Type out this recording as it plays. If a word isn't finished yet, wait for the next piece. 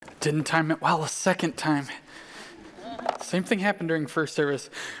Didn't time it well a second time. Same thing happened during first service.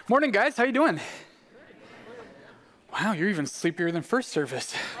 Morning, guys. How you doing? Wow, you're even sleepier than first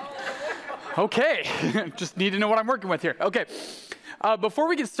service. Okay. Just need to know what I'm working with here. Okay. Before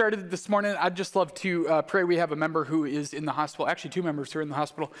we get started this morning, I'd just love to pray. We have a member who is in the hospital, actually two members who are in the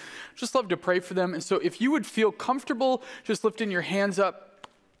hospital. Just love to pray for them. And so if you would feel comfortable just lifting your hands up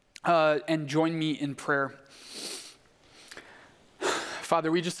and join me in prayer. Father,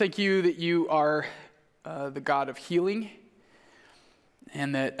 we just thank you that you are the God of healing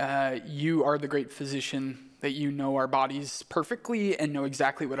and that you are the great physician, that you know our bodies perfectly and know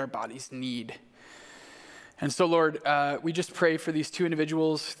exactly what our bodies need. And so, Lord, we just pray for these two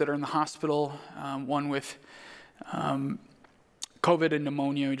individuals that are in the hospital, one with COVID and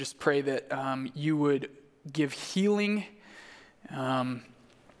pneumonia. We just pray that you would give healing, that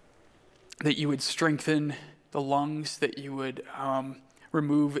you would strengthen the lungs, that you would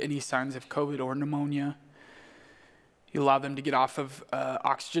remove any signs of COVID or pneumonia. You allow them to get off of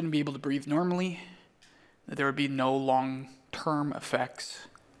oxygen and be able to breathe normally, that there would be no long-term effects.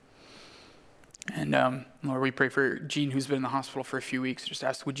 And Lord, we pray for Gene, who's been in the hospital for a few weeks. Just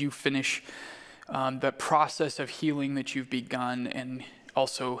ask, would you finish the process of healing that you've begun and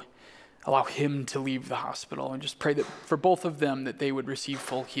also allow him to leave the hospital, and just pray that for both of them that they would receive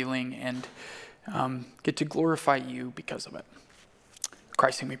full healing and get to glorify you because of it. In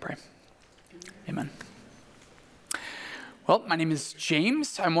Christ's name we pray. Amen. Well, my name is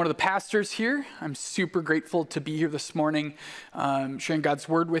James. I'm one of the pastors here. I'm super grateful to be here this morning sharing God's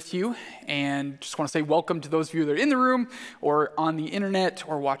word with you, and just want to say welcome to those of you that are in the room or on the internet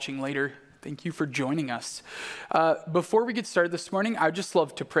or watching later. Thank you for joining us. Before we get started this morning, I'd just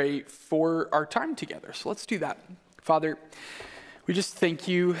love to pray for our time together. So let's do that. Father, we just thank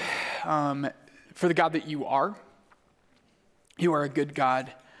you for the God that you are. You are a good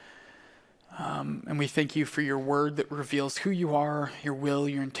God. And we thank you for your word that reveals who you are, your will,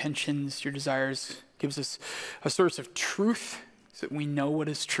 your intentions, your desires, gives us a source of truth so that we know what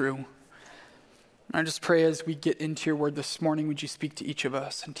is true. And I just pray as we get into your word this morning, would you speak to each of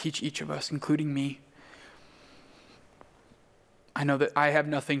us and teach each of us, including me. I know that I have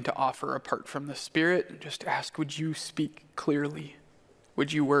nothing to offer apart from the Spirit. Just ask, would you speak clearly?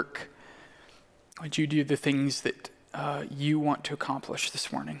 Would you work? Would you do the things that you want to accomplish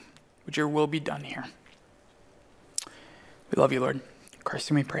this morning? Would your will be done here? We love you, Lord. In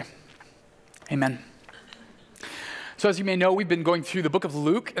Christ we pray. Amen. So as you may know, we've been going through the book of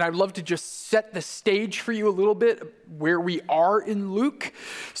Luke, and I'd love to just set the stage for you a little bit where we are in Luke.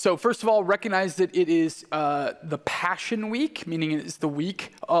 So first of all, recognize that it is the Passion Week, meaning it is the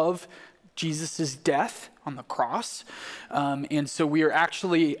week of Jesus' death on the cross. And so we are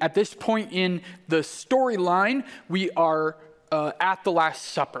actually, at this point in the storyline, we are at the Last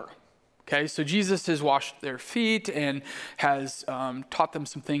Supper. Okay, so Jesus has washed their feet and has taught them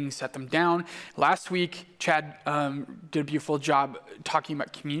some things, set them down. Last week, Chad did a beautiful job talking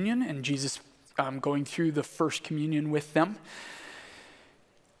about communion and Jesus going through the first communion with them.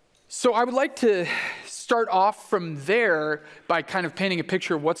 So I would like to start off from there by kind of painting a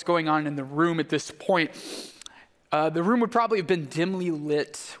picture of what's going on in the room at this point. The room would probably have been dimly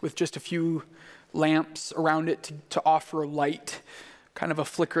lit with just a few lamps around it to offer a light, kind of a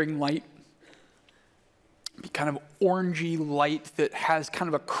flickering light. Kind of orangey light that has kind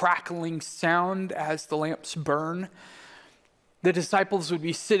of a crackling sound as the lamps burn. The disciples would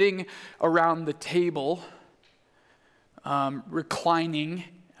be sitting around the table, reclining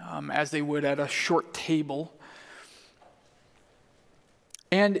as they would at a short table.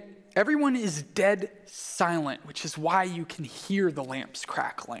 And everyone is dead silent, which is why you can hear the lamps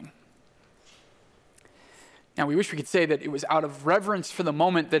crackling. Now, we wish we could say that it was out of reverence for the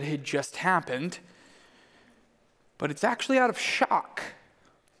moment that had just happened, but it's actually out of shock.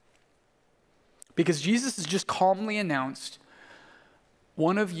 Because Jesus has just calmly announced,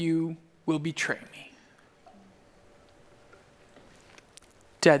 one of you will betray me.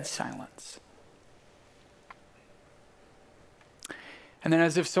 Dead silence. And then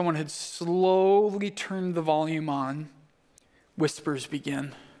as if someone had slowly turned the volume on, whispers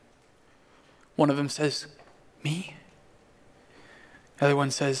begin. One of them says, me? The other one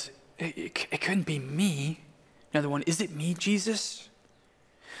says, it couldn't be me. Another one, is it me, Jesus?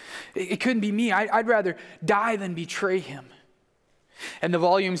 It couldn't be me. I'd rather die than betray him. And the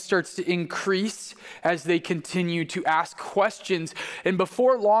volume starts to increase as they continue to ask questions. And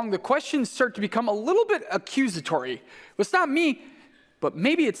before long, the questions start to become a little bit accusatory. Well, it's not me, but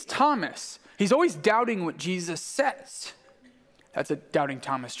maybe it's Thomas. He's always doubting what Jesus says. That's a doubting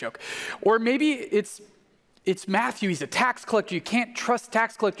Thomas joke. Or maybe it's It's Matthew. He's a tax collector. You can't trust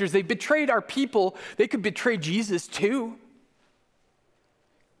tax collectors. They betrayed our people. They could betray Jesus too.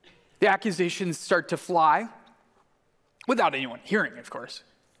 The accusations start to fly without anyone hearing, of course.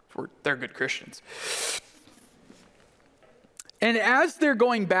 They're good Christians. And as they're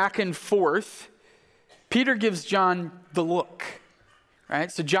going back and forth, Peter gives John the look,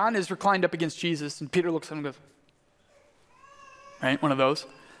 right? So John is reclined up against Jesus, and Peter looks at him and goes, right? One of those.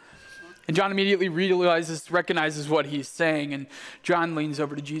 And John immediately recognizes what he's saying, and John leans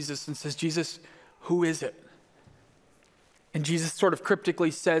over to Jesus and says, Jesus, who is it? And Jesus sort of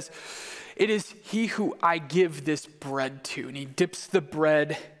cryptically says, it is he who I give this bread to. And he dips the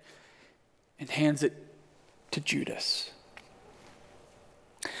bread and hands it to Judas.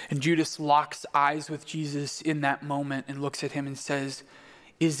 And Judas locks eyes with Jesus in that moment and looks at him and says,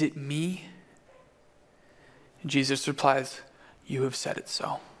 is it me? And Jesus replies, you have said it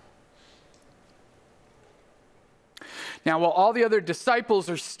so. Now, while all the other disciples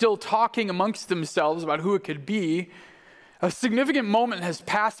are still talking amongst themselves about who it could be, a significant moment has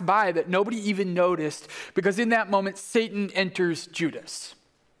passed by that nobody even noticed, because in that moment, Satan enters Judas,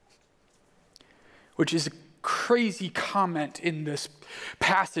 which is a crazy comment in this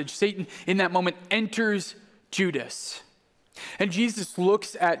passage. Satan, in that moment, enters Judas. And Jesus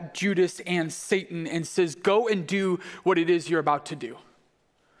looks at Judas and Satan and says, go and do what it is you're about to do,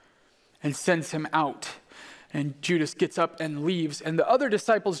 and sends him out. And Judas gets up and leaves. And the other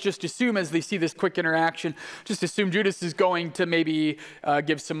disciples just assume, as they see this quick interaction, just assume Judas is going to maybe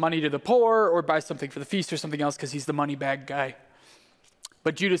give some money to the poor or buy something for the feast or something else because he's the money bag guy.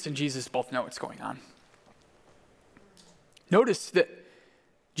 But Judas and Jesus both know what's going on. Notice that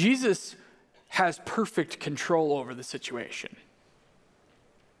Jesus has perfect control over the situation.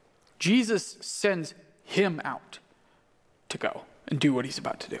 Jesus sends him out to go and do what he's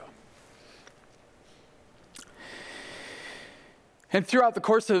about to do. And throughout the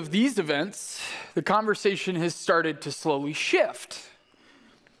course of these events, the conversation has started to slowly shift.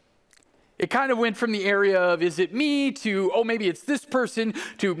 It kind of went from the area of, is it me, to, oh, maybe it's this person,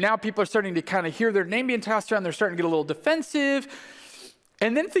 to now people are starting to kind of hear their name being tossed around. They're starting to get a little defensive.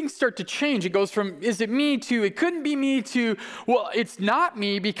 And then things start to change. It goes from, is it me, to, it couldn't be me, to, well, it's not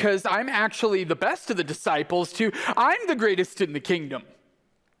me because I'm actually the best of the disciples, to, I'm the greatest in the kingdom.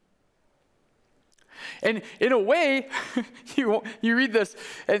 And in a way, you read this,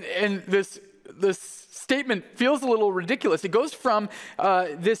 and this statement feels a little ridiculous. It goes from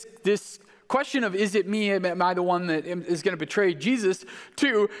this question of, is it me, am I the one that is going to betray Jesus,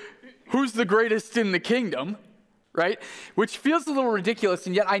 to who's the greatest in the kingdom, right? Which feels a little ridiculous,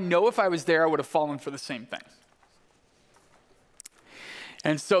 and yet I know if I was there, I would have fallen for the same thing.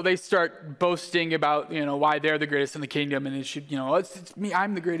 And so they start boasting about, why they're the greatest in the kingdom, and it should, it's me,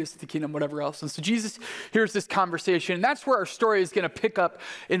 I'm the greatest in the kingdom, whatever else. And so Jesus hears this conversation, and that's where our story is going to pick up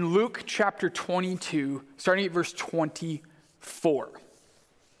in Luke chapter 22, starting at verse 24.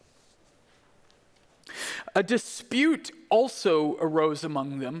 A dispute also arose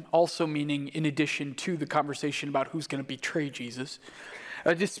among them, also meaning in addition to the conversation about who's going to betray Jesus.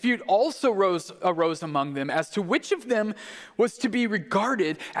 A dispute also arose among them as to which of them was to be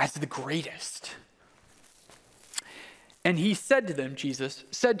regarded as the greatest. And he said to them, Jesus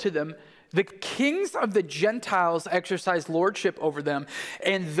said to them, the kings of the Gentiles exercise lordship over them,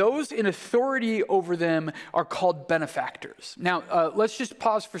 and those in authority over them are called benefactors. Now, let's just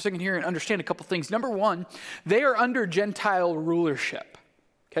pause for a second here and understand a couple things. Number one, they are under Gentile rulership.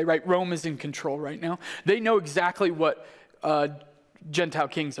 Okay, right? Rome is in control right now. They know exactly what Gentile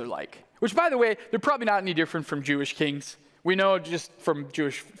kings are like, which, by the way, they're probably not any different from Jewish kings. We know just from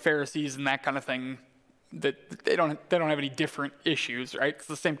Jewish Pharisees and that kind of thing that they don't have any different issues, right? It's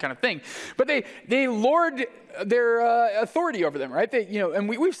the same kind of thing. But they lord their authority over them, right? And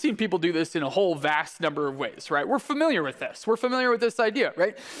we've seen people do this in a whole vast number of ways, right? We're familiar with this. We're familiar with this idea,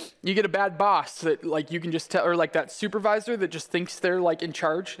 right? You get a bad boss that you can just tell, or that supervisor that just thinks they're in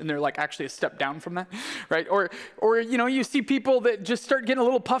charge and they're actually a step down from that, right? Or you see people that just start getting a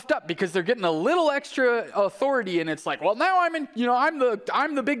little puffed up because they're getting a little extra authority, and it's well, now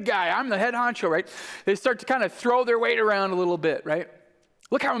I'm the big guy, I'm the head honcho, right? They start to kind of throw their weight around a little bit, right?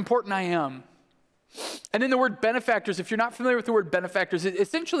 Look how important I am. And then the word benefactors, if you're not familiar with the word benefactors, it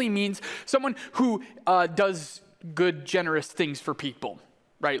essentially means someone who does good, generous things for people,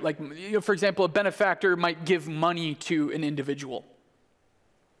 right? For example, a benefactor might give money to an individual,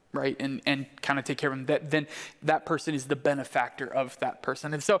 right? And kind of take care of them. Then that person is the benefactor of that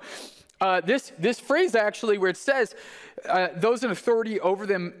person. And so this phrase actually, where it says those in authority over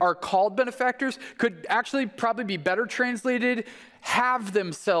them are called benefactors, could actually probably be better translated, have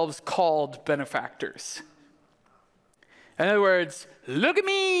themselves called benefactors. In other words, look at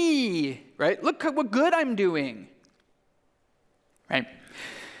me, right? Look what good I'm doing, right?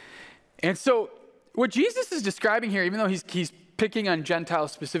 And so what Jesus is describing here, even though he's picking on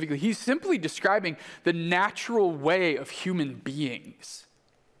Gentiles specifically, he's simply describing the natural way of human beings,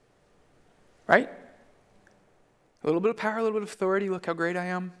 right? A little bit of power, a little bit of authority. Look how great I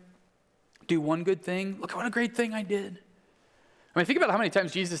am. Do one good thing. Look what a great thing I did. I mean, think about how many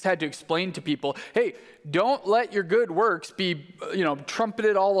times Jesus had to explain to people, hey, don't let your good works be,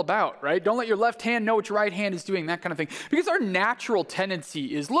 trumpeted all about, right? Don't let your left hand know what your right hand is doing, that kind of thing. Because our natural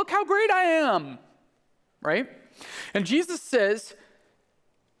tendency is, look how great I am, right? And Jesus says,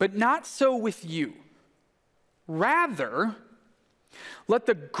 but not so with you. Rather, let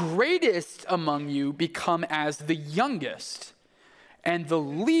the greatest among you become as the youngest, and the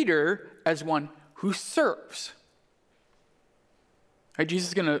leader as one who serves. Right, Jesus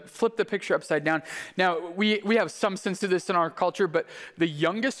is going to flip the picture upside down. Now, we have some sense of this in our culture, but the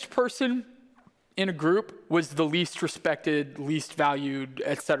youngest person in a group was the least respected, least valued,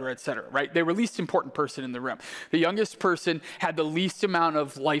 et cetera, right? They were least important person in the room. The youngest person had the least amount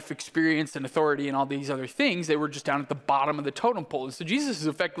of life experience and authority and all these other things. They were just down at the bottom of the totem pole. And so Jesus is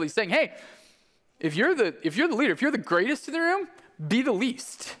effectively saying, hey, if you're the leader, if you're the greatest in the room, be the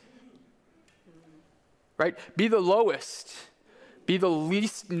least, right? Be the lowest. Be the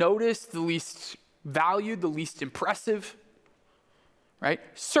least noticed, the least valued, the least impressive, right?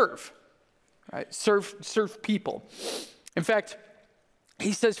 Serve, right? Serve people. In fact,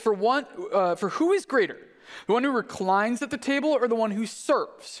 he says, for who is greater, the one who reclines at the table or the one who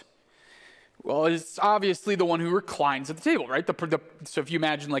serves? Well, it's obviously the one who reclines at the table, right? So if you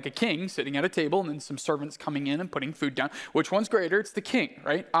imagine like a king sitting at a table and then some servants coming in and putting food down, which one's greater? It's the king,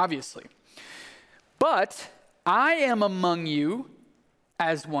 right? Obviously. But I am among you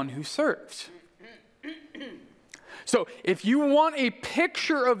as one who serves. So if you want a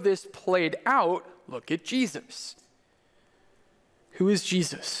picture of this played out, look at Jesus. Who is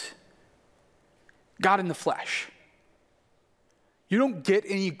Jesus? God in the flesh. You don't get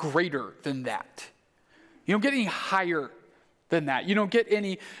any greater than that. You don't get any higher than that. You don't get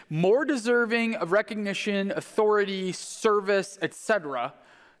any more deserving of recognition, authority, service, etc.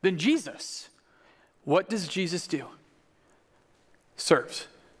 than Jesus. What does Jesus do? Serves.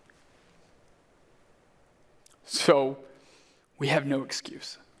 So we have no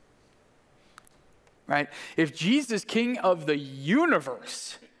excuse, right? If Jesus, King of the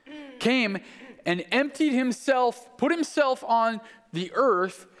universe, came and emptied himself, put himself on the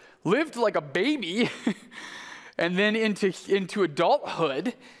earth, lived like a baby, and then into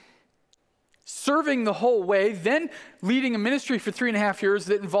adulthood, serving the whole way, then leading a ministry for 3.5 years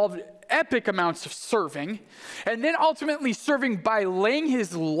that involved epic amounts of serving, and then ultimately serving by laying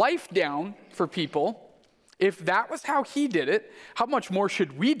his life down for people. If that was how he did it, how much more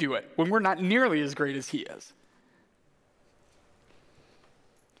should we do it when we're not nearly as great as he is?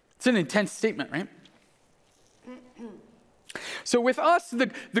 It's an intense statement, right? So with us,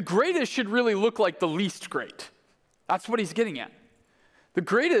 the greatest should really look like the least great. That's what he's getting at. The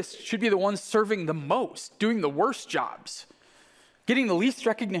greatest should be the ones serving the most, doing the worst jobs, getting the least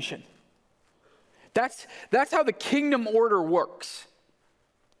recognition. That's how the kingdom order works.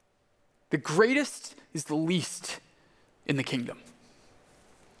 The greatest is the least in the kingdom.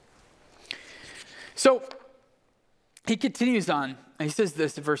 So he continues on, and he says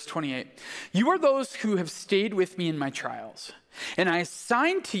this in verse 28. You are those who have stayed with me in my trials, and I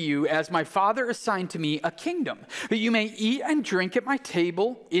assign to you, as my Father assigned to me, a kingdom, that you may eat and drink at my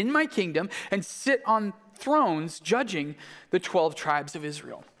table in my kingdom and sit on thrones judging the 12 tribes of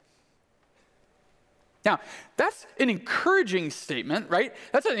Israel. Now, that's an encouraging statement, right?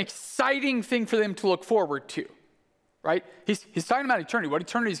 That's an exciting thing for them to look forward to, right? He's talking about eternity. What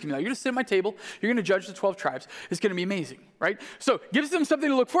eternity is going to be like. You're going to sit at my table. You're going to judge the 12 tribes. It's going to be amazing, right? So gives them something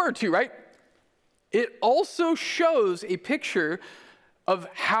to look forward to, right? It also shows a picture of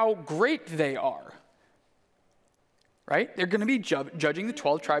how great they are, right? They're going to be judging the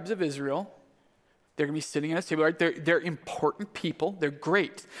 12 tribes of Israel. They're going to be sitting at a table, right? They're important people. They're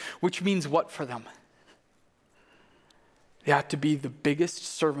great, which means what for them? They ought to be the biggest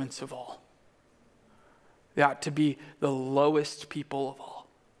servants of all. They ought to be the lowest people of all.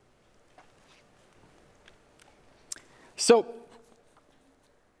 So,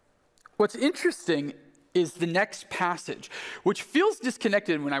 what's interesting is the next passage, which feels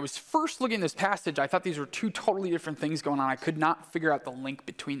disconnected. When I was first looking at this passage, I thought these were two totally different things going on. I could not figure out the link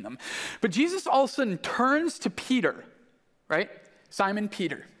between them. But Jesus all of a sudden turns to Peter, right? Simon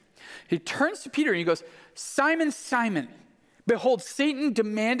Peter. He turns to Peter and he goes, Simon, Simon, Behold, Satan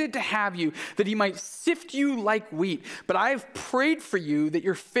demanded to have you, that he might sift you like wheat. But I have prayed for you that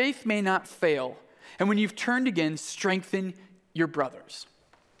your faith may not fail. And when you've turned again, strengthen your brothers.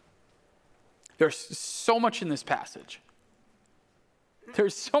 There's so much in this passage.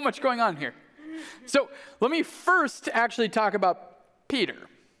 There's so much going on here. So let me first actually talk about Peter.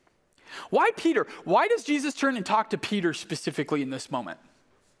 Why Peter? Why does Jesus turn and talk to Peter specifically in this moment?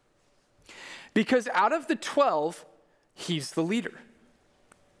 Because out of the 12, he's the leader.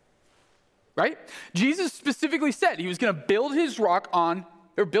 Right? Jesus specifically said he was going to build his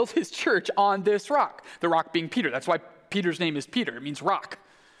church on this rock. The rock being Peter. That's why Peter's name is Peter. It means rock.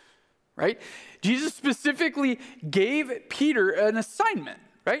 Right? Jesus specifically gave Peter an assignment,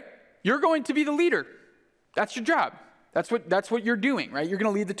 right? You're going to be the leader. That's your job. That's what you're doing, right? You're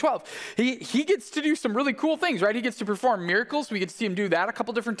going to lead the 12. He gets to do some really cool things, right? He gets to perform miracles. We get to see him do that a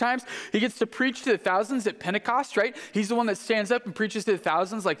couple different times. He gets to preach to the thousands at Pentecost, right? He's the one that stands up and preaches to the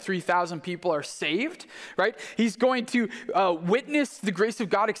thousands, like 3,000 people are saved, right? He's going to witness the grace of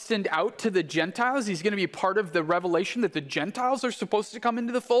God extend out to the Gentiles. He's going to be part of the revelation that the Gentiles are supposed to come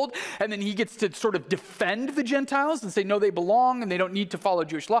into the fold. And then he gets to sort of defend the Gentiles and say, no, they belong and they don't need to follow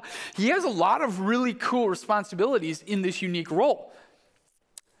Jewish law. He has a lot of really cool responsibilities in this unique role.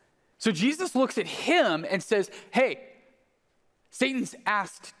 So Jesus looks at him and says, hey, Satan's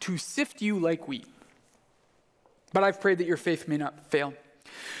asked to sift you like wheat, but I've prayed that your faith may not fail.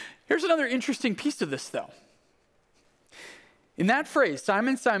 Here's another interesting piece of this, though. In that phrase,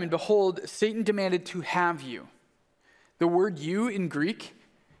 Simon, Simon, behold, Satan demanded to have you. The word you in Greek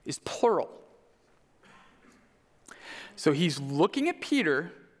is plural. So he's looking at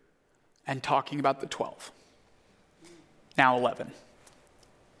Peter and talking about the 12. Now 11.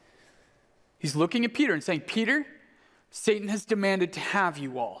 He's looking at Peter and saying, Peter, Satan has demanded to have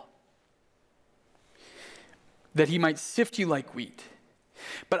you all, that he might sift you like wheat.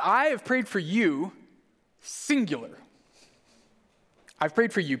 But I have prayed for you, singular. I've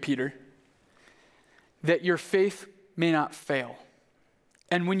prayed for you, Peter, that your faith may not fail.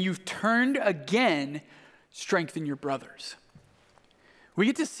 And when you've turned again, strengthen your brothers. We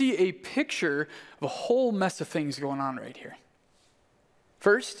get to see a picture of a whole mess of things going on right here.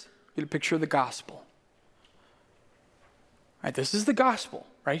 First, we get a picture of the gospel. Right, this is the gospel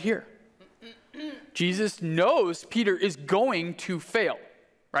right here. Jesus knows Peter is going to fail,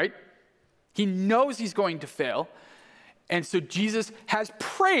 right? He knows he's going to fail. And so Jesus has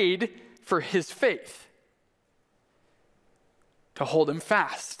prayed for his faith to hold him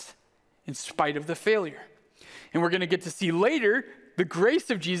fast in spite of the failure. And we're going to get to see later the grace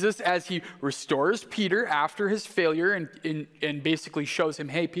of Jesus as he restores Peter after his failure and basically shows him,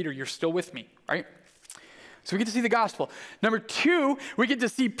 hey, Peter, you're still with me, right? So we get to see the gospel. Number 2, we get to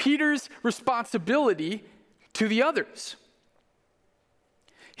see Peter's responsibility to the others.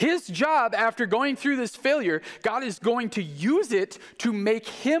 His job after going through this failure, God is going to use it to make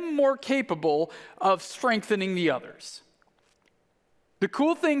him more capable of strengthening the others. The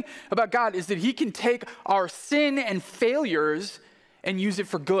cool thing about God is that he can take our sin and failures and use it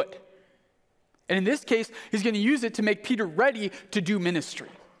for good. And in this case, he's going to use it to make Peter ready to do ministry,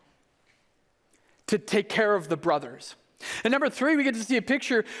 to take care of the brothers. And number 3, we get to see a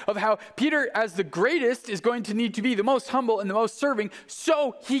picture of how Peter, as the greatest, is going to need to be the most humble and the most serving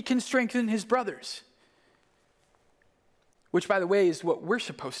so he can strengthen his brothers. Which, by the way, is what we're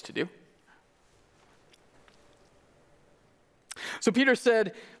supposed to do. So Peter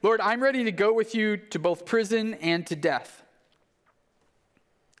said, Lord, I'm ready to go with you to both prison and to death.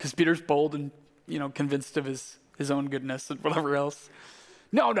 Because Peter's bold and, convinced of his own goodness and whatever else.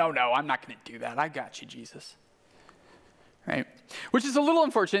 No, I'm not going to do that. I got you, Jesus. Right? Which is a little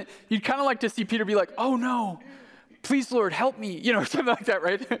unfortunate. You'd kind of like to see Peter be like, oh no, please, Lord, help me. Something like that,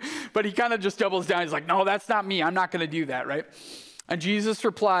 right? But he kind of just doubles down. He's like, no, that's not me. I'm not going to do that, right? And Jesus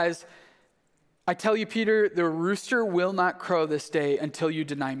replies, I tell you, Peter, the rooster will not crow this day until you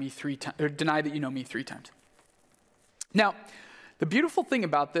deny me 3 times, or deny that you know me 3 times. Now, the beautiful thing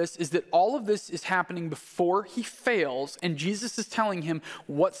about this is that all of this is happening before he fails, and Jesus is telling him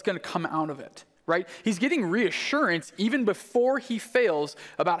what's going to come out of it, right? He's getting reassurance even before he fails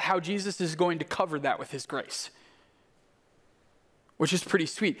about how Jesus is going to cover that with his grace, which is pretty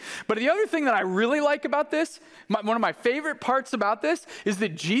sweet. But the other thing that I really like about this, one of my favorite parts about this, is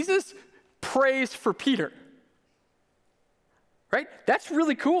that Jesus prays for Peter, right? That's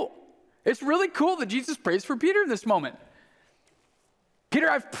really cool. It's really cool that Jesus prays for Peter in this moment. Peter,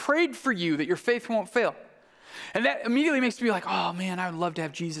 I've prayed for you that your faith won't fail. And that immediately makes me like, oh man, I would love to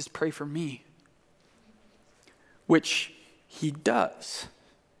have Jesus pray for me. Which he does.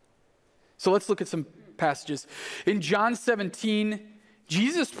 So let's look at some passages. In John 17,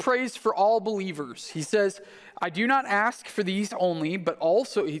 Jesus prays for all believers. He says, I do not ask for these only, but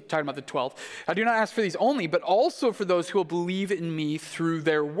also, he's talking about the 12, I do not ask for these only, but also for those who will believe in me through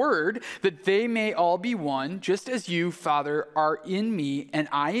their word, that they may all be one, just as you, Father, are in me and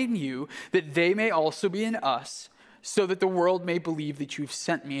I in you, that they may also be in us, so that the world may believe that you've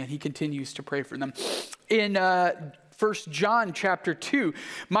sent me. And he continues to pray for them. In 1 John chapter 2,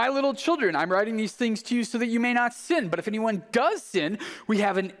 my little children, I'm writing these things to you so that you may not sin. But if anyone does sin, we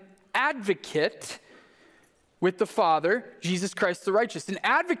have an advocate with the Father, Jesus Christ the righteous. An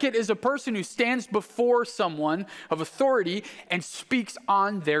advocate is a person who stands before someone of authority and speaks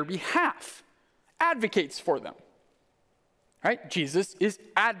on their behalf, advocates for them. Right? Jesus is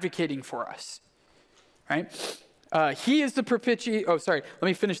advocating for us. Right? He is the propitiation. Oh, sorry. Let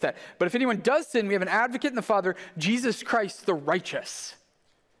me finish that. But if anyone does sin, we have an advocate in the Father, Jesus Christ the righteous.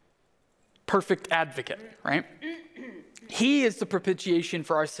 Perfect advocate, right? He is the propitiation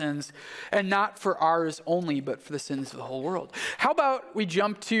for our sins, and not for ours only, but for the sins of the whole world. How about we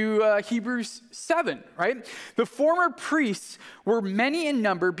jump to Hebrews 7, right? The former priests were many in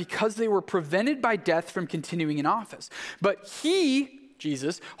number because they were prevented by death from continuing in office. But he,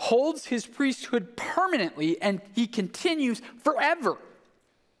 Jesus, holds his priesthood permanently, and he continues forever.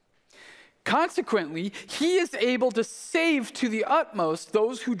 Consequently, he is able to save to the utmost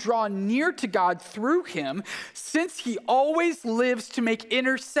those who draw near to God through him, since he always lives to make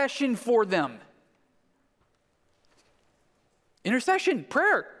intercession for them. Intercession,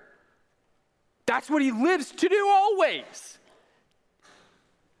 prayer. That's what he lives to do always.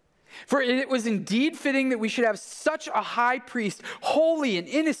 For it was indeed fitting that we should have such a high priest, holy and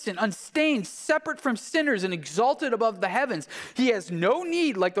innocent, unstained, separate from sinners, and exalted above the heavens. He has no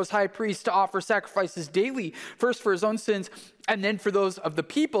need, like those high priests, to offer sacrifices daily, first for his own sins and then for those of the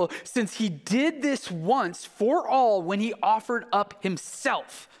people, since he did this once for all when he offered up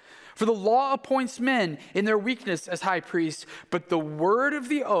himself. For the law appoints men in their weakness as high priests, but the word of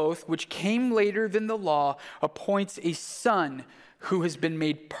the oath, which came later than the law, appoints a son who has been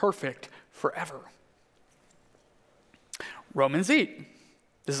made perfect forever. Romans 8.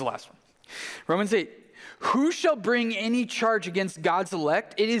 This is the last one. Romans 8. Who shall bring any charge against God's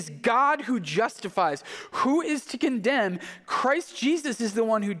elect? It is God who justifies. Who is to condemn? Christ Jesus is the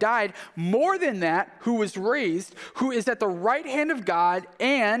one who died. More than that, who was raised, who is at the right hand of God,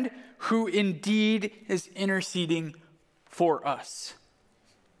 and who indeed is interceding for us.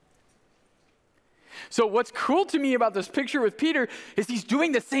 So what's cool to me about this picture with Peter is he's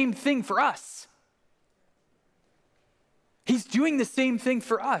doing the same thing for us. He's doing the same thing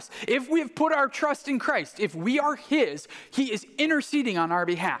for us. If we have put our trust in Christ, if we are his, he is interceding on our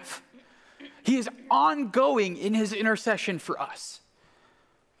behalf. He is ongoing in his intercession for us.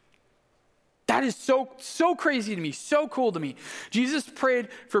 That is so crazy to me, so cool to me. Jesus prayed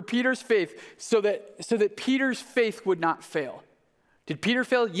for Peter's faith so that Peter's faith would not fail. Did Peter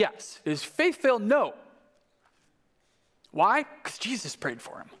fail? Yes. Did his faith fail? No. Why? Because Jesus prayed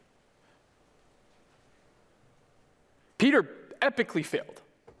for him. Peter epically failed.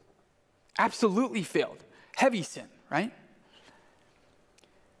 Absolutely failed. Heavy sin, right?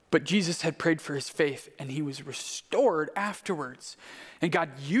 But Jesus had prayed for his faith, and he was restored afterwards. And God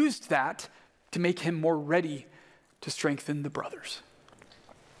used that to make him more ready to strengthen the brothers.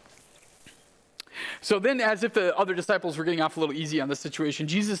 So then, as if the other disciples were getting off a little easy on this situation,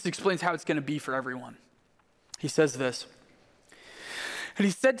 Jesus explains how it's going to be for everyone. He says this. And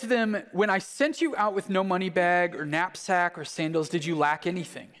he said to them, when I sent you out with no money bag or knapsack or sandals, did you lack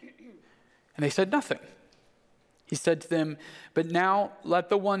anything? And they said nothing. He said to them, but now let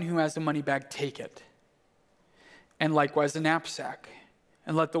the one who has a money bag take it, and likewise a knapsack.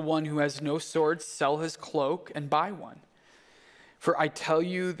 And let the one who has no sword sell his cloak and buy one. For I tell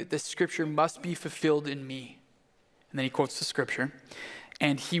you that the scripture must be fulfilled in me. And then he quotes the scripture.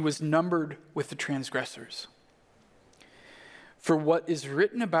 And he was numbered with the transgressors. For what is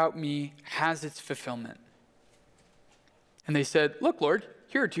written about me has its fulfillment. And they said, look, Lord,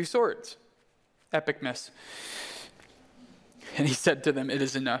 here are 2 swords. Epic miss. And he said to them, it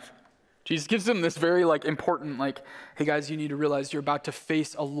is enough. Jesus gives them this very important, hey guys, you need to realize you're about to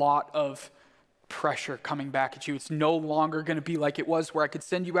face a lot of pressure coming back at you. It's no longer going to be like it was where I could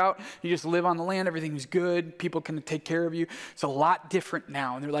send you out. You just live on the land. Everything was good. People can take care of you. It's a lot different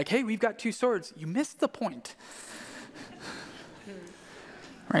now. And they're like, hey, we've got 2 swords. You missed the point.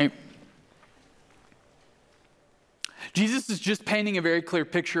 Right? Jesus is just painting a very clear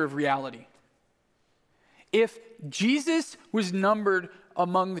picture of reality. If Jesus was numbered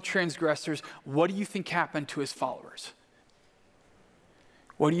among the transgressors, what do you think happened to his followers?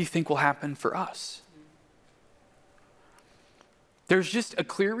 What do you think will happen for us? There's just a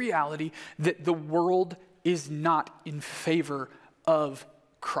clear reality that the world is not in favor of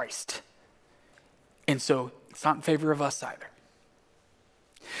Christ. And so it's not in favor of us either.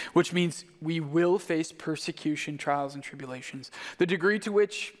 Which means we will face persecution, trials, and tribulations. The degree to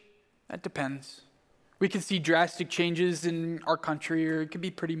which, that depends. We can see drastic changes in our country, or it could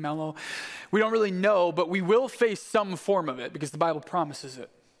be pretty mellow. We don't really know, but we will face some form of it because the Bible promises it.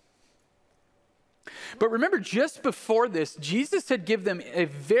 But remember, just before this, Jesus had given them a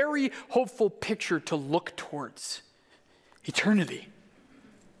very hopeful picture to look towards: eternity.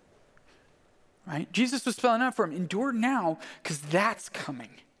 Right? Jesus was spelling out for them, endure now, because that's coming.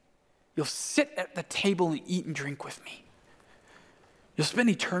 You'll sit at the table and eat and drink with me. You'll spend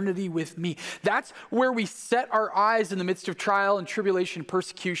eternity with me. That's where we set our eyes in the midst of trial and tribulation,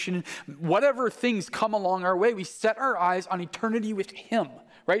 persecution, whatever things come along our way. We set our eyes on eternity with him,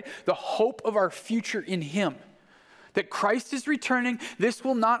 right? The hope of our future in him. That Christ is returning. This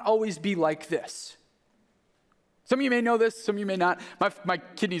will not always be like this. Some of you may know this, some of you may not. My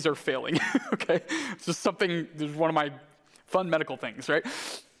kidneys are failing, okay? It's just something, there's one of my fun medical things, right?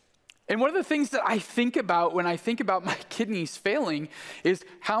 And one of the things that I think about when I think about my kidneys failing is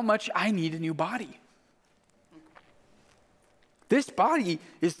how much I need a new body. This body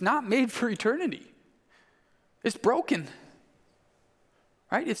is not made for eternity. It's broken,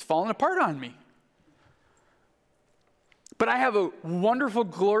 right? It's fallen apart on me. But I have a wonderful,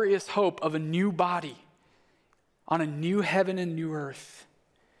 glorious hope of a new body on a new heaven and new earth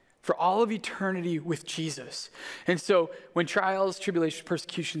for all of eternity with Jesus. And so when trials, tribulations,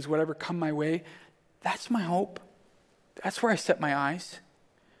 persecutions, whatever come my way, that's my hope. That's where I set my eyes.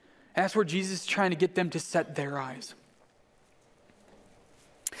 And that's where Jesus is trying to get them to set their eyes.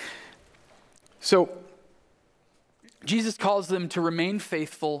 So Jesus calls them to remain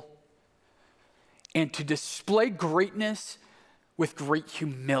faithful and to display greatness with great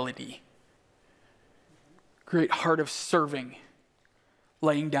humility. Great heart of serving,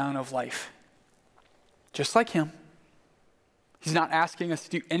 laying down of life. Just like him. He's not asking us to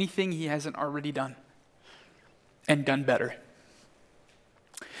do anything he hasn't already done and done better.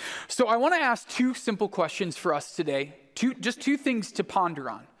 So I want to ask two simple questions for us today. Just two things to ponder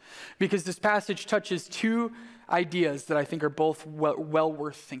on, because this passage touches two ideas that I think are both well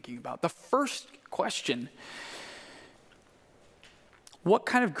worth thinking about. The first question: what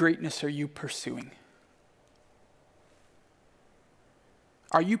kind of greatness are you pursuing?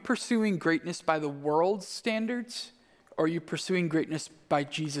 Are you pursuing greatness by the world's standards, or are you pursuing greatness by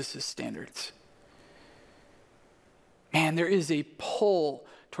Jesus' standards? Man, there is a pull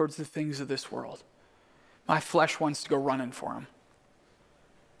towards the things of this world. My flesh wants to go running for them.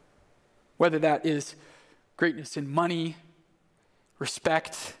 Whether that is greatness in money,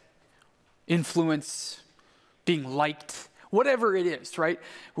 respect, influence, being liked, whatever it is, right?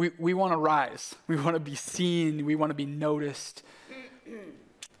 We want to rise. We want to be seen. We want to be noticed.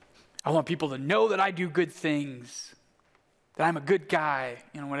 I want people to know that I do good things, that I'm a good guy,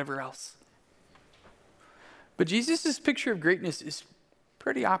 whatever else. But Jesus' picture of greatness is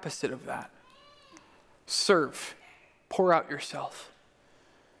pretty opposite of that. Serve, pour out yourself.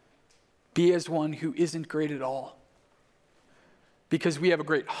 Be as one who isn't great at all. Because we have a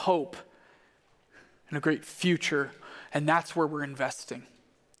great hope and a great future, and that's where we're investing.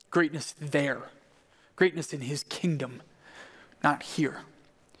 Greatness there. Greatness in his kingdom, not here.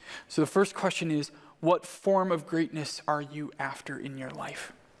 So the first question is, what form of greatness are you after in your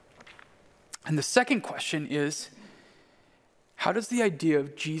life? And the second question is, how does the idea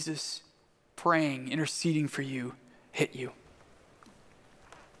of Jesus praying, interceding for you, hit you?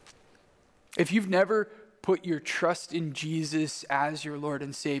 If you've never put your trust in Jesus as your Lord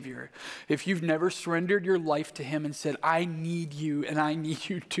and Savior, if you've never surrendered your life to him and said, I need you and I need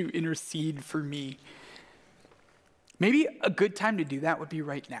you to intercede for me, maybe a good time to do that would be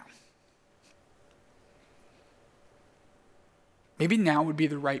right now. Maybe now would be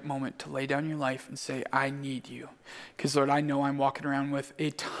the right moment to lay down your life and say, I need you. Because Lord, I know I'm walking around with a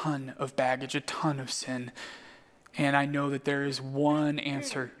ton of baggage, a ton of sin. And I know that there is one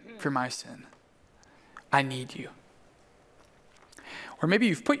answer for my sin. I need you. Or maybe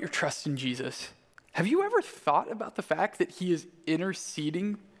you've put your trust in Jesus. Have you ever thought about the fact that he is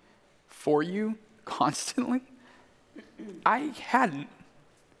interceding for you constantly? I hadn't.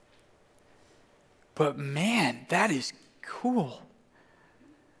 But man, that is cool.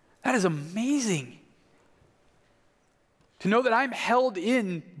 That is amazing. To know that I'm held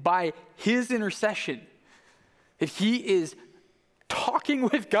in by his intercession. That he is talking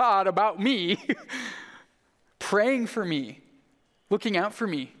with God about me, praying for me, looking out for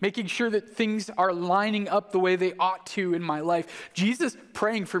me, making sure that things are lining up the way they ought to in my life. Jesus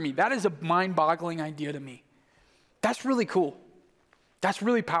praying for me. That is a mind-boggling idea to me. That's really cool. That's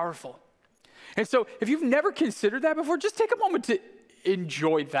really powerful. And so if you've never considered that before, just take a moment to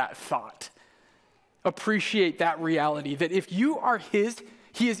enjoy that thought. Appreciate that reality that if you are his,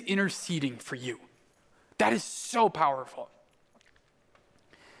 he is interceding for you. That is so powerful.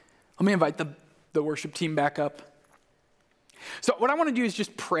 Let me invite the worship team back up. So what I want to do is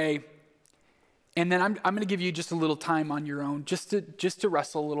just pray, and then I'm going to give you just a little time on your own, just to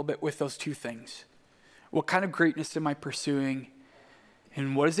wrestle a little bit with those two things. What kind of greatness am I pursuing,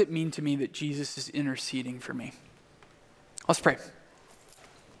 and what does it mean to me that Jesus is interceding for me? Let's pray.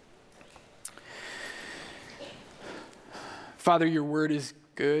 Father, your word is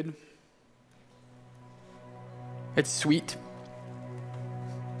good. It's sweet,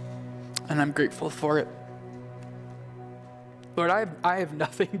 and I'm grateful for it. Lord, I have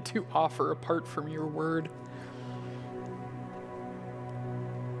nothing to offer apart from your word.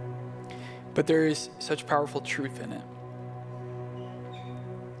 But there is such powerful truth in it.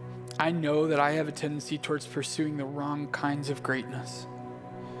 I know that I have a tendency towards pursuing the wrong kinds of greatness.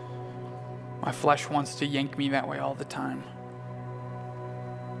 My flesh wants to yank me that way all the time.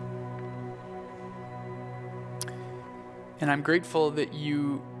 And I'm grateful that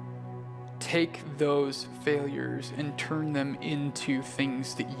you take those failures and turn them into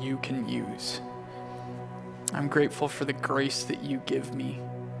things that you can use. I'm grateful for the grace that you give me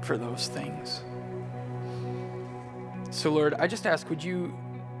for those things. So Lord, I just ask, would you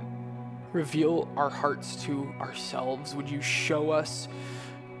reveal our hearts to ourselves? Would you show us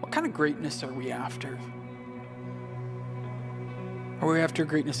what kind of greatness are we after? Are we after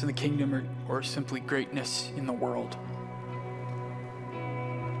greatness in the kingdom or simply greatness in the world?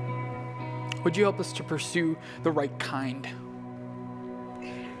 Would you help us to pursue the right kind?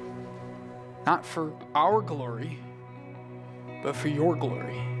 Not for our glory, but for your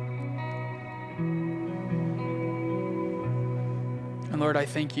glory. And Lord, I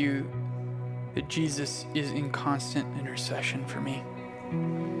thank you that Jesus is in constant intercession for me.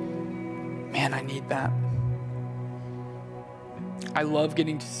 Man, I need that. I love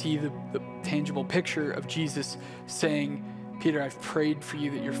getting to see the tangible picture of Jesus saying, Peter, I've prayed for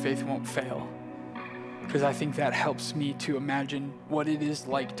you that your faith won't fail. Because I think that helps me to imagine what it is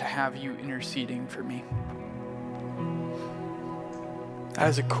like to have you interceding for me. That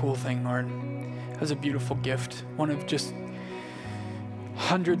is a cool thing, Lord. That is a beautiful gift. One of just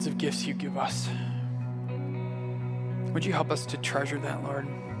hundreds of gifts you give us. Would you help us to treasure that, Lord?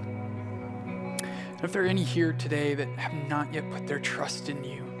 And if there are any here today that have not yet put their trust in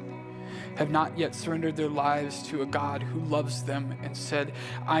you, have not yet surrendered their lives to a God who loves them and said,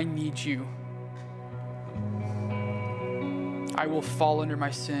 I need you. I will fall under my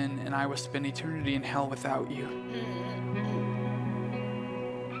sin and I will spend eternity in hell without you.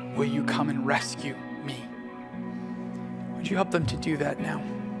 Will you come and rescue me? Would you help them to do that now?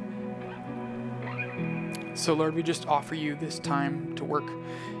 So Lord, we just offer you this time to work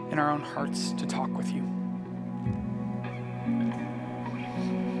in our own hearts to talk with you.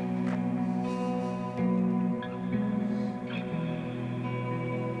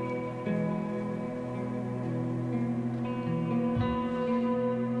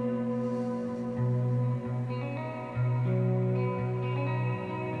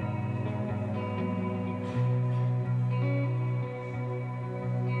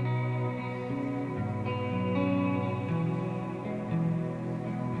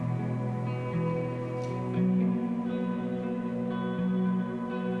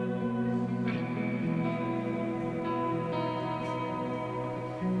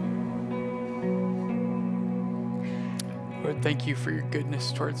 Lord, thank you for your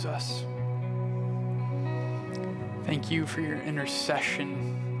goodness towards us. Thank you for your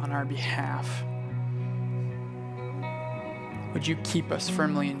intercession on our behalf. Would you keep us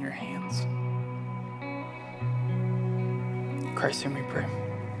firmly in your hands? In Christ's name we pray.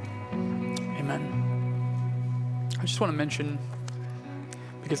 Amen. I just want to mention,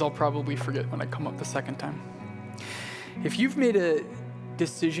 because I'll probably forget when I come up the second time. If you've made a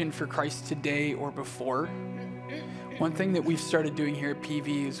decision for Christ today or before, one thing that we've started doing here at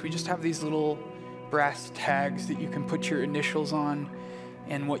PV is we just have these little brass tags that you can put your initials on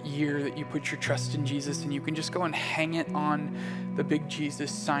and what year that you put your trust in Jesus, and you can just go and hang it on the big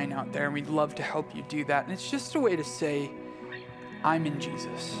Jesus sign out there, and we'd love to help you do that. And it's just a way to say, I'm in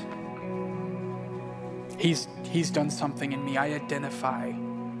Jesus. He's done something in me. I identify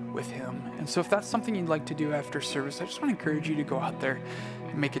with him. And so if that's something you'd like to do after service, I just want to encourage you to go out there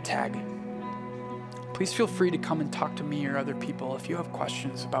and make a tag. Please please feel free to come and talk to me or other people if you have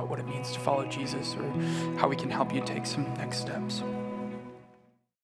questions about what it means to follow Jesus or how we can help you take some next steps.